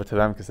to run over to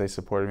them because they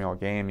supported me all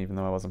game, even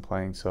though I wasn't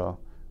playing. So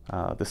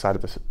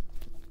decided to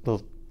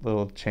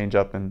little change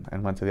up and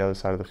went to the other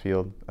side of the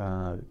field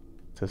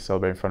to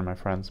celebrate in front of my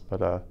friends.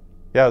 But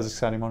yeah, it was an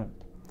exciting moment.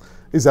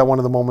 Is that one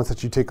of the moments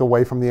that you take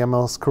away from the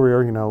MLS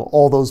career?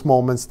 All those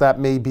moments, that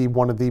may be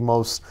one of the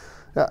most,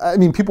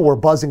 people were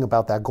buzzing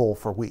about that goal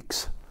for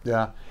weeks.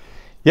 Yeah.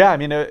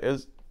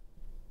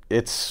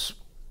 It's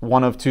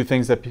one of three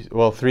things that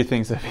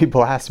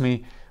people ask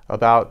me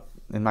about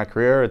in my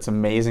career. It's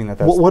amazing that's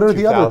what are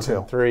the other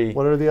two?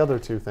 What are the other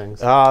two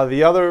things?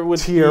 The other would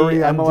Thierry,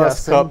 be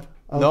MLS Cup.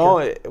 Okay.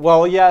 No,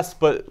 well, yes,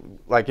 but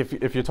like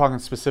if you're talking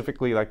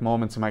specifically like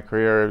moments in my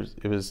career,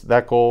 it was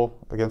that goal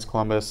against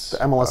Columbus, the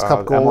MLS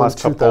Cup goal,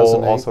 MLS Cup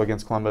goal also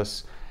against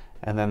Columbus,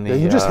 and then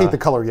you just hate the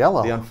color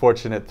yellow. The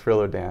unfortunate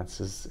Thriller dance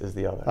is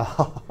the other.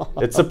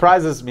 It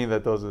surprises me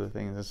that those are the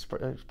things. It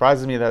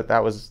surprises me that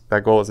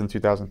goal was in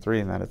 2003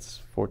 and that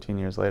it's 14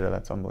 years later.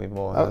 That's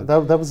unbelievable.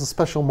 That was a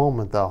special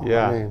moment, though.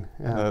 Yeah,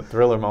 the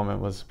Thriller moment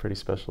was pretty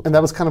special. And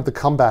that was kind of the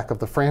comeback of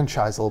the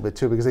franchise a little bit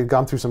too, because they'd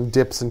gone through some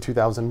dips in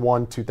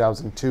 2001,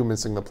 2002,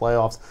 missing the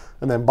playoffs,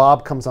 and then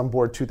Bob comes on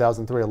board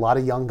 2003. A lot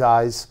of young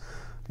guys,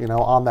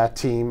 on that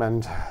team,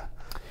 and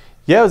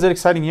yeah, it was an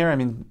exciting year.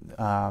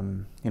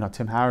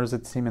 Tim Howard was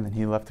at the team, and then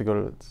he left to go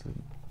to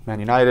Man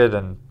United,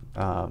 and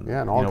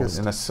in August.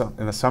 In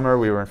the summer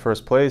we were in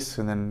first place,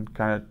 and then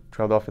kind of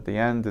trailed off at the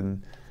end,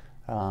 and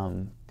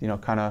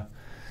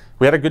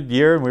we had a good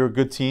year, and we were a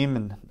good team,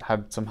 and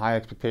had some high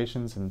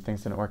expectations, and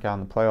things didn't work out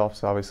in the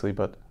playoffs, obviously,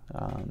 but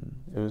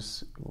we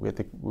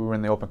were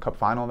in the Open Cup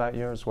final that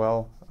year as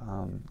well.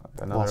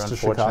 Another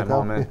unfortunate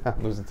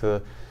moment, losing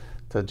to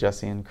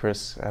Jesse and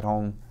Chris at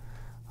home.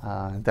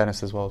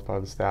 Dennis as well as part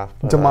of the staff.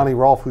 Damani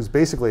Rolfe, who's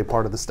basically a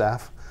part of the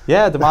staff.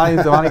 Yeah,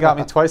 Damani got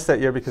me twice that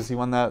year because he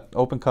won that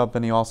Open Cup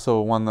and he also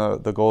won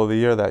the goal of the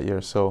year that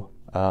year. So,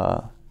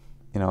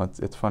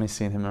 it's funny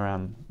seeing him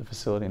around the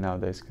facility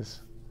nowadays.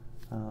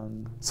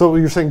 So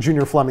you're saying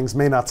Junior Flemings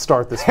may not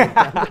start this weekend?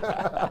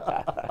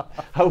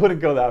 I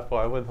wouldn't go that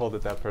far. I wouldn't hold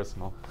it that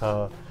personal.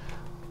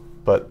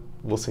 But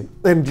we'll see.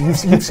 And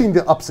you've seen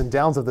the ups and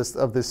downs of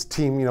this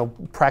team,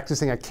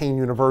 practicing at Kane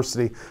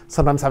University,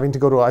 sometimes having to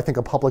go to, I think,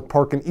 a public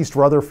park in East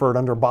Rutherford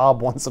under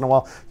Bob once in a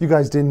while. You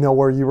guys didn't know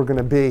where you were going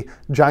to be.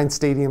 Giant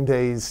Stadium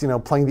days,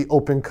 playing the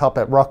Open Cup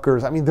at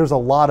Rutgers. There's a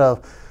lot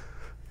of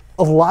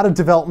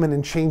development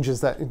and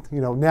changes that,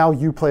 now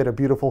you play at a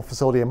beautiful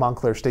facility at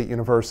Montclair State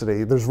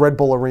University. There's Red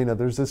Bull Arena.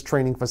 There's this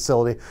training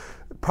facility.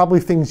 Probably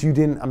things you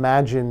didn't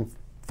imagine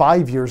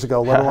 5 years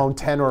ago, let alone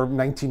 10 or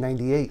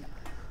 1998.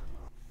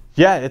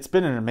 Yeah, it's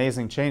been an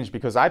amazing change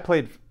because I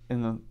played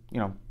in the,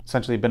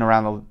 essentially been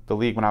around the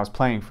league when I was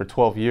playing for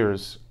 12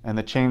 years, and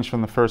the change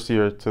from the first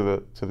year to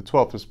the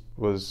 12th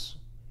was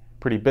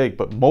pretty big,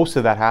 but most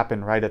of that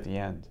happened right at the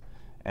end.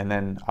 And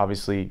then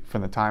obviously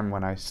from the time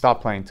when I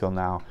stopped playing till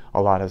now,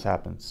 a lot has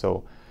happened.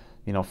 So,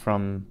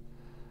 from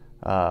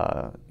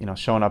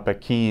showing up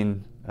at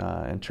Keene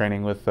and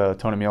training with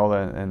Tony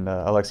Meola and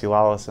Alexi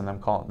Lalas, and them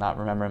not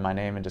remembering my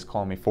name and just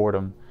calling me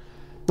Fordham,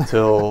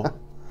 till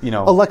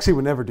Alexi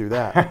would never do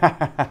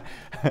that.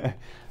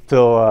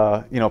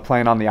 Till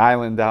playing on the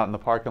island out in the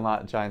parking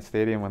lot at Giant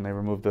Stadium when they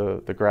removed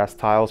the grass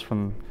tiles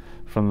from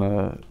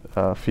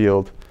the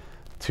field,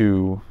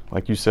 to,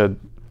 like you said,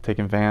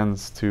 taking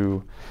vans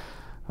to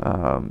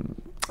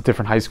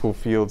different high school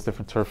fields,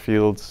 different turf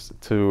fields,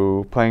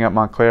 to playing at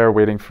Montclair,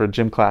 waiting for a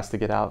gym class to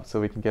get out so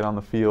we can get on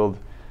the field.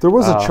 There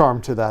was a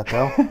charm to that,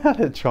 though.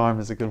 A charm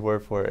is a good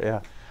word for it,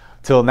 yeah.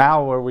 Till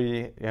now, where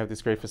we have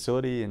this great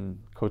facility and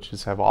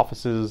coaches have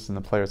offices and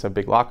the players have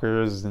big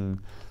lockers and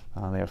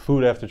they have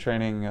food after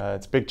training.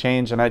 It's a big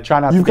change, and I try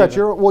not to. You've got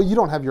well, you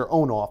don't have your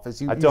own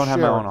office. I don't have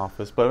my own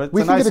office, but it's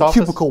we a can nice get a office.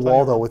 cubicle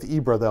wall though with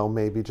Ibra though,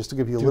 maybe just to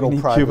give you a little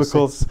privacy.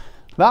 Cubicles?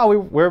 No,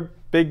 we're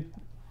big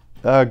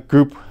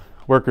group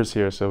workers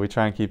here, so we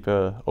try and keep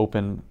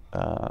open.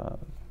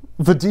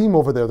 Vadim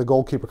over there, the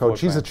goalkeeper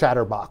coach, he's a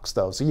chatterbox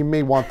though, so you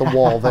may want the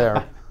wall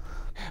there.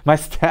 My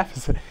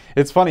staff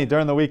it's funny,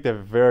 during the week they're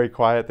very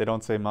quiet. They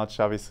don't say much.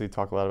 Obviously,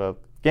 talk a lot about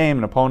game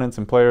and opponents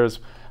and players.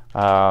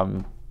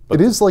 It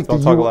is like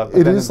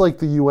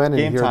the UN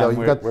in here, though.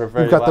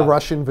 You've got the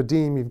Russian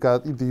Vadim, you've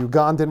got the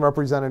Ugandan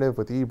representative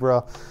with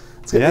Ibra.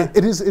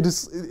 It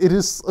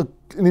is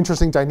an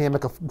interesting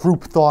dynamic of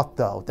group thought,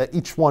 though, that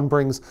each one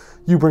brings.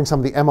 You bring some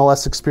of the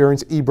MLS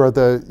experience,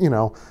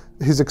 Ibra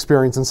his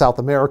experience in South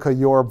America,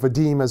 your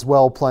Vadim as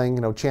well,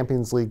 playing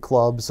Champions League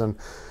clubs, and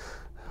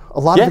a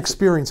lot of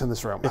experience in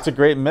this room. It's a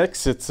great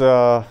mix. It's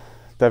a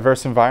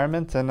diverse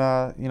environment, and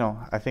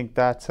I think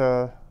that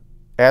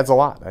adds a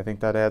lot. I think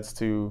that adds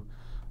to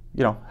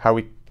how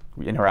we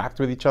interact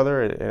with each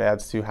other. It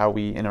adds to how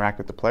we interact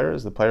with the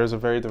players. The players are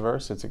very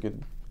diverse. It's a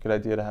good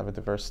idea to have a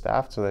diverse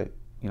staff so that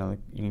you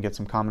can get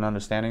some common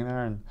understanding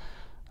there, and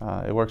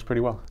it works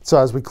pretty well. So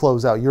as we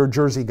close out, you're a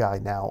Jersey guy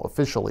now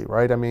officially,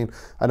 right? I mean,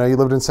 I know you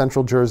lived in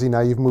Central Jersey.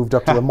 Now you've moved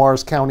up to the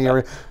Morris County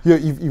area.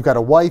 You've got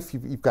a wife.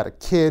 You've got a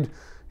kid.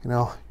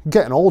 You're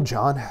getting old,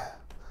 John.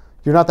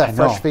 You're not that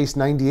fresh-faced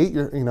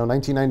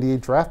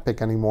 1998 draft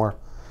pick anymore.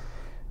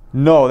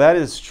 No, that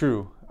is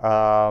true.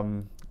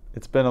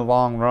 It's been a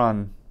long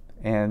run,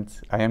 and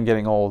I am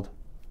getting old.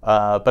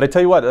 But I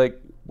tell you what, like,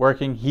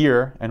 working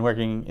here and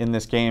working in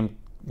this game,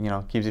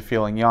 keeps you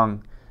feeling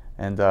young.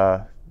 And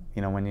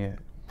when you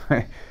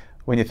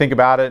when you think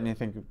about it and you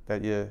think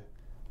that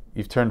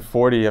you've turned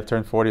 40, I've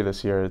turned 40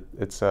 this year.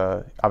 It's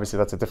obviously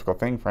that's a difficult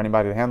thing for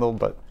anybody to handle,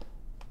 but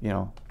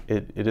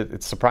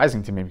it's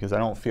surprising to me because I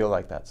don't feel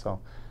like that. So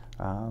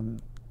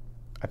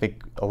I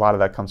think a lot of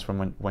that comes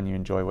from when you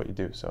enjoy what you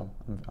do. So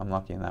I'm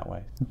lucky in that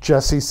way.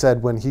 Jesse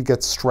said when he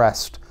gets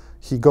stressed,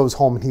 he goes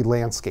home and he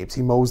landscapes.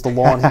 He mows the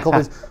lawn.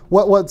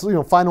 What's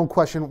final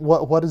question?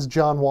 What does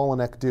John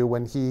Wolyniec do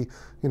when he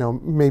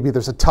maybe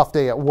there's a tough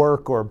day at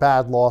work or a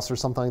bad loss or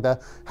something like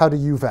that? How do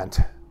you vent?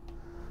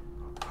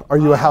 Are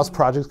you a house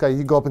projects guy?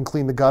 You go up and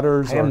clean the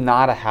gutters? I am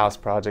not a house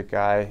project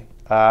guy.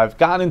 I've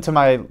gotten into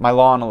my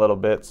lawn a little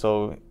bit,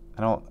 so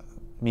I don't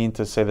mean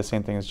to say the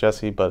same thing as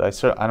Jesse, but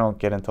I don't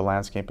get into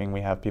landscaping.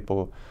 We have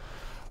people,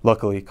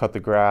 luckily, cut the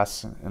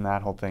grass and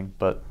that whole thing.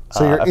 But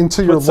so you're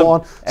into your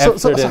lawn.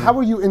 So how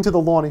are you into the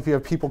lawn if you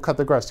have people cut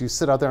the grass? Do you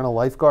sit out there in a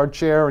lifeguard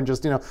chair and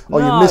just you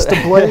missed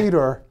a blade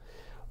or?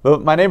 Well,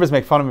 my neighbors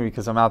make fun of me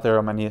because I'm out there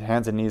on my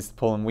hands and knees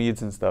pulling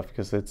weeds and stuff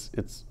because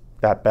it's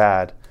that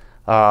bad.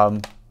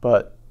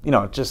 But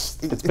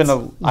it's been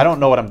I don't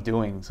know what I'm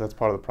doing, so that's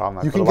part of the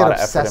problem. You can get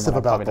obsessive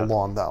about the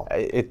lawn, though.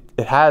 It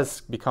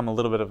has become a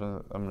little bit of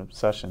an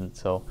obsession.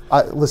 So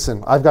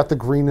listen, I've got the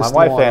greenest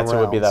lawn around. My wife's answer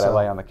would be that I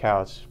lay on the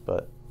couch,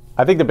 but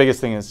I think the biggest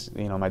thing is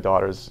my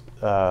daughters.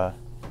 I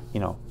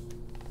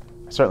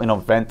certainly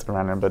don't vent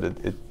around them, but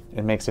it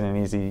makes it an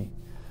easy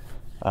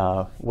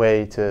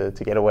way to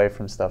get away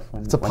from stuff.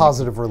 It's a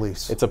positive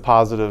release. It's a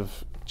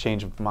positive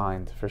change of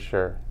mind for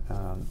sure,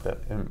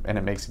 and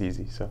it makes it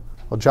easy. So.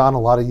 Well, John, a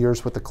lot of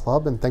years with the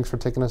club, and thanks for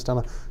taking us down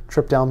a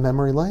trip down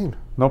memory lane.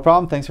 No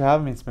problem. Thanks for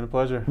having me. It's been a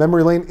pleasure.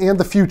 Memory lane and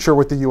the future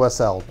with the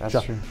USL.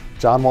 That's true.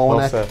 John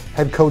Wolyniec, well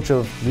head coach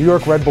of New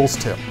York Red Bulls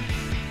 2.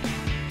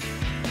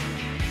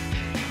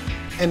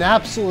 An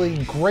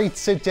absolutely great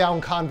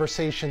sit-down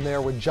conversation there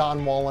with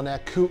John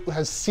Wolyniec, who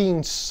has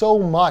seen so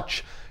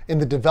much in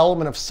the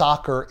development of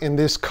soccer in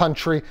this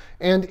country,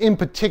 and in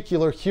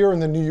particular here in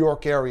the New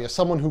York area.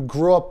 Someone who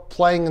grew up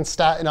playing in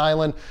Staten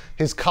Island,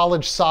 his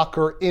college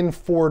soccer in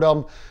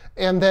Fordham,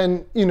 and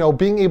then,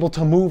 being able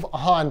to move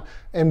on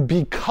and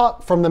be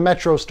cut from the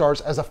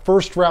MetroStars as a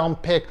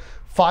first-round pick,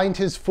 find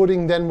his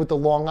footing then with the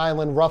Long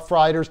Island Rough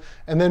Riders,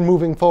 and then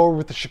moving forward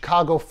with the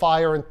Chicago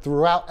Fire and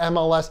throughout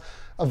MLS.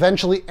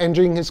 eventually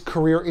ending his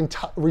career,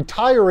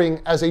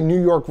 retiring as a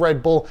New York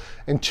Red Bull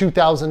in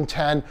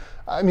 2010.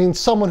 I mean,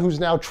 someone who's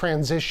now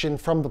transitioned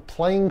from the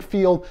playing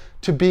field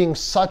to being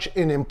such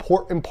an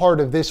important part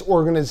of this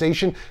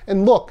organization.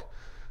 And look,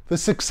 the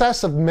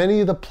success of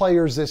many of the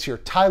players this year,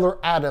 Tyler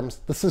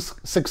Adams, the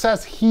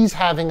success he's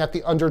having at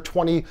the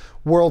Under-20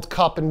 World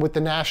Cup and with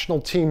the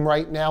national team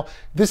right now,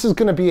 this is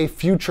going to be a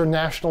future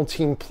national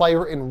team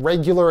player in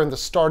regular in the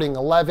starting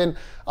 11.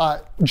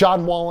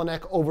 John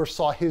Wolyniec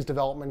oversaw his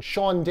development.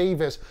 Sean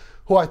Davis,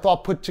 who I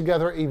thought put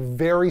together a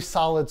very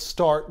solid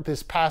start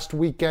this past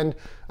weekend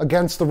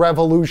against the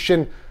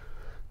Revolution,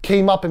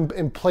 came up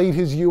and played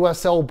his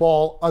USL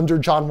ball under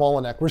John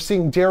Wolyniec. We're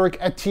seeing Derek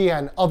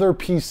Etienne, other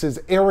pieces,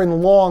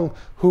 Aaron Long,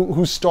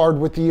 who starred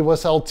with the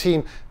USL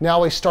team,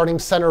 now a starting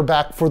center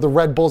back for the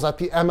Red Bulls at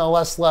the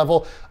MLS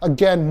level.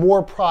 Again,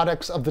 more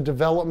products of the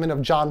development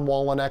of John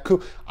Wolyniec,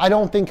 who I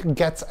don't think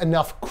gets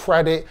enough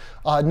credit,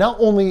 not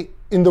only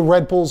in the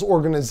Red Bulls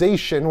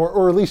organization,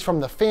 or at least from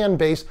the fan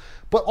base,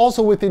 but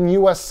also within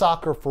US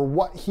soccer for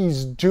what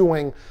he's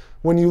doing.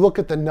 When you look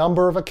at the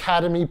number of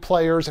academy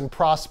players and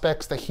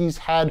prospects that he's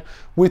had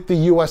with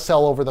the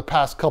USL over the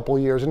past couple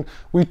years. And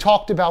we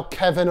talked about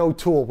Kevin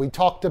O'Toole. We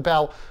talked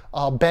about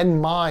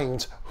Ben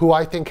Mines, who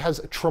I think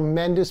has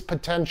tremendous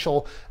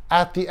potential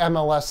at the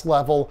MLS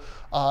level.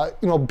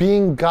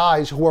 Being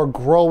guys who are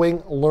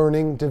growing,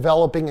 learning,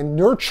 developing, and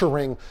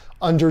nurturing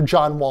under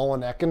John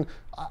Wolyniec. And,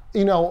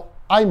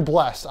 I'm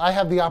blessed. I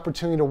have the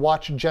opportunity to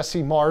watch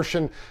Jesse Marsh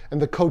and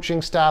the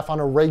coaching staff on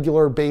a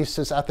regular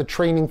basis at the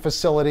training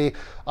facility.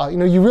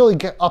 You really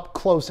get up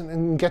close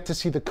and get to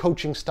see the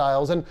coaching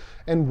styles. And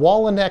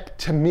Wolyniec,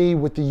 to me,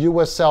 with the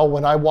USL,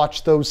 when I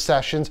watch those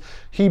sessions,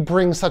 he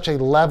brings such a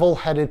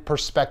level-headed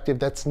perspective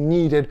that's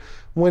needed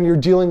when you're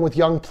dealing with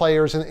young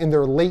players in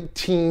their late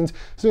teens.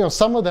 So,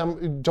 some of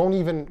them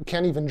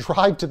can't even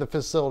drive to the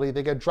facility.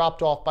 They get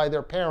dropped off by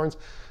their parents.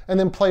 And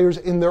then players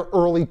in their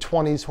early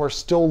 20s who are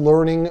still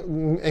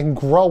learning and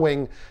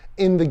growing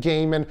in the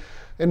game.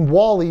 And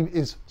Wally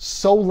is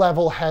so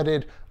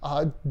level-headed,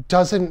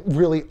 doesn't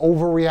really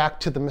overreact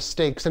to the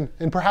mistakes.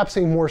 And perhaps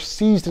a more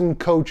seasoned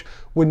coach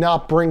would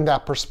not bring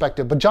that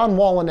perspective. But John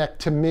Wolyniec,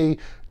 to me,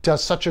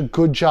 does such a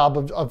good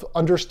job of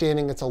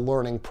understanding it's a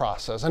learning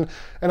process. And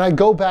I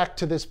go back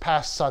to this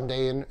past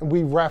Sunday, and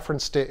we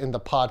referenced it in the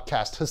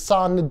podcast.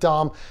 Hassan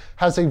Nadam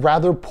has a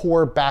rather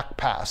poor back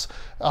pass,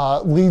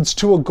 leads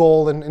to a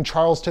goal, and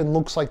Charleston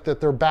looks like that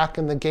they're back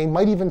in the game,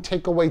 might even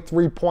take away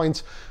 3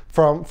 points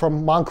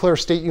from Montclair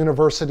State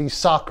University's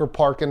soccer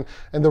park and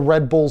the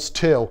Red Bulls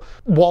too.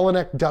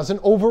 Wolyniec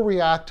doesn't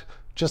overreact,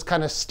 just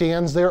kind of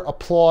stands there,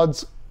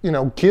 applauds,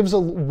 gives a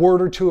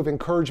word or two of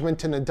encouragement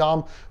to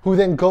Nadam, who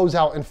then goes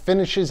out and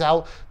finishes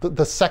out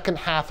the second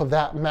half of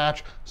that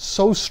match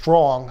so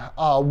strong,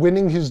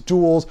 winning his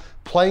duels,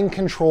 playing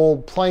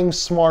control, playing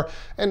smart.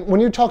 And when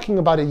you're talking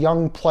about a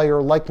young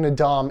player like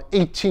Nadam,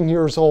 18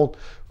 years old,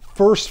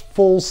 first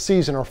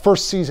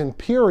season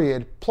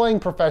period, playing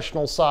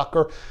professional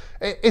soccer,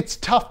 it's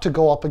tough to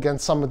go up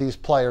against some of these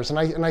players. And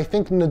I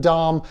think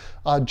Nadam,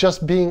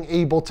 just being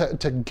able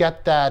to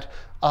get that,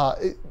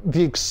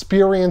 the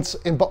experience,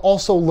 but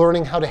also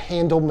learning how to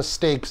handle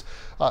mistakes.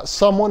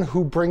 Someone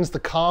who brings the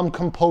calm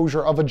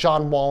composure of a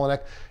John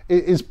Wolyniec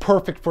is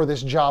perfect for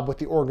this job with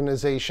the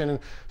organization, and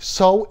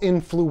so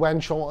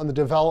influential in the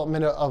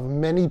development of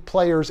many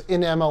players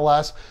in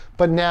MLS,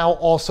 but now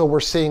also we're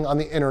seeing on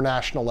the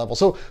international level.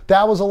 So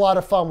that was a lot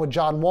of fun with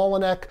John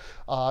Wolyniec,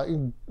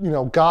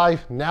 guy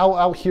now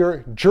out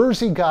here,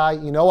 Jersey guy.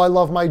 I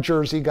love my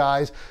Jersey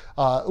guys,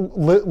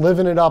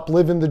 living it up,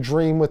 living the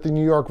dream with the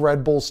New York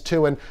Red Bulls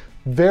too, and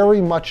very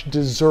much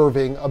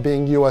deserving of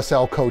being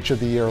USL Coach of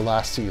the Year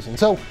last season.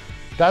 So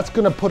that's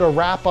going to put a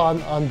wrap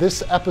on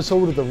this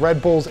episode of the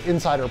Red Bulls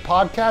Insider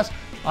Podcast.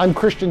 I'm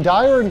Kristian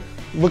Dyer, and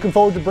looking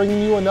forward to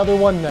bringing you another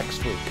one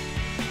next week.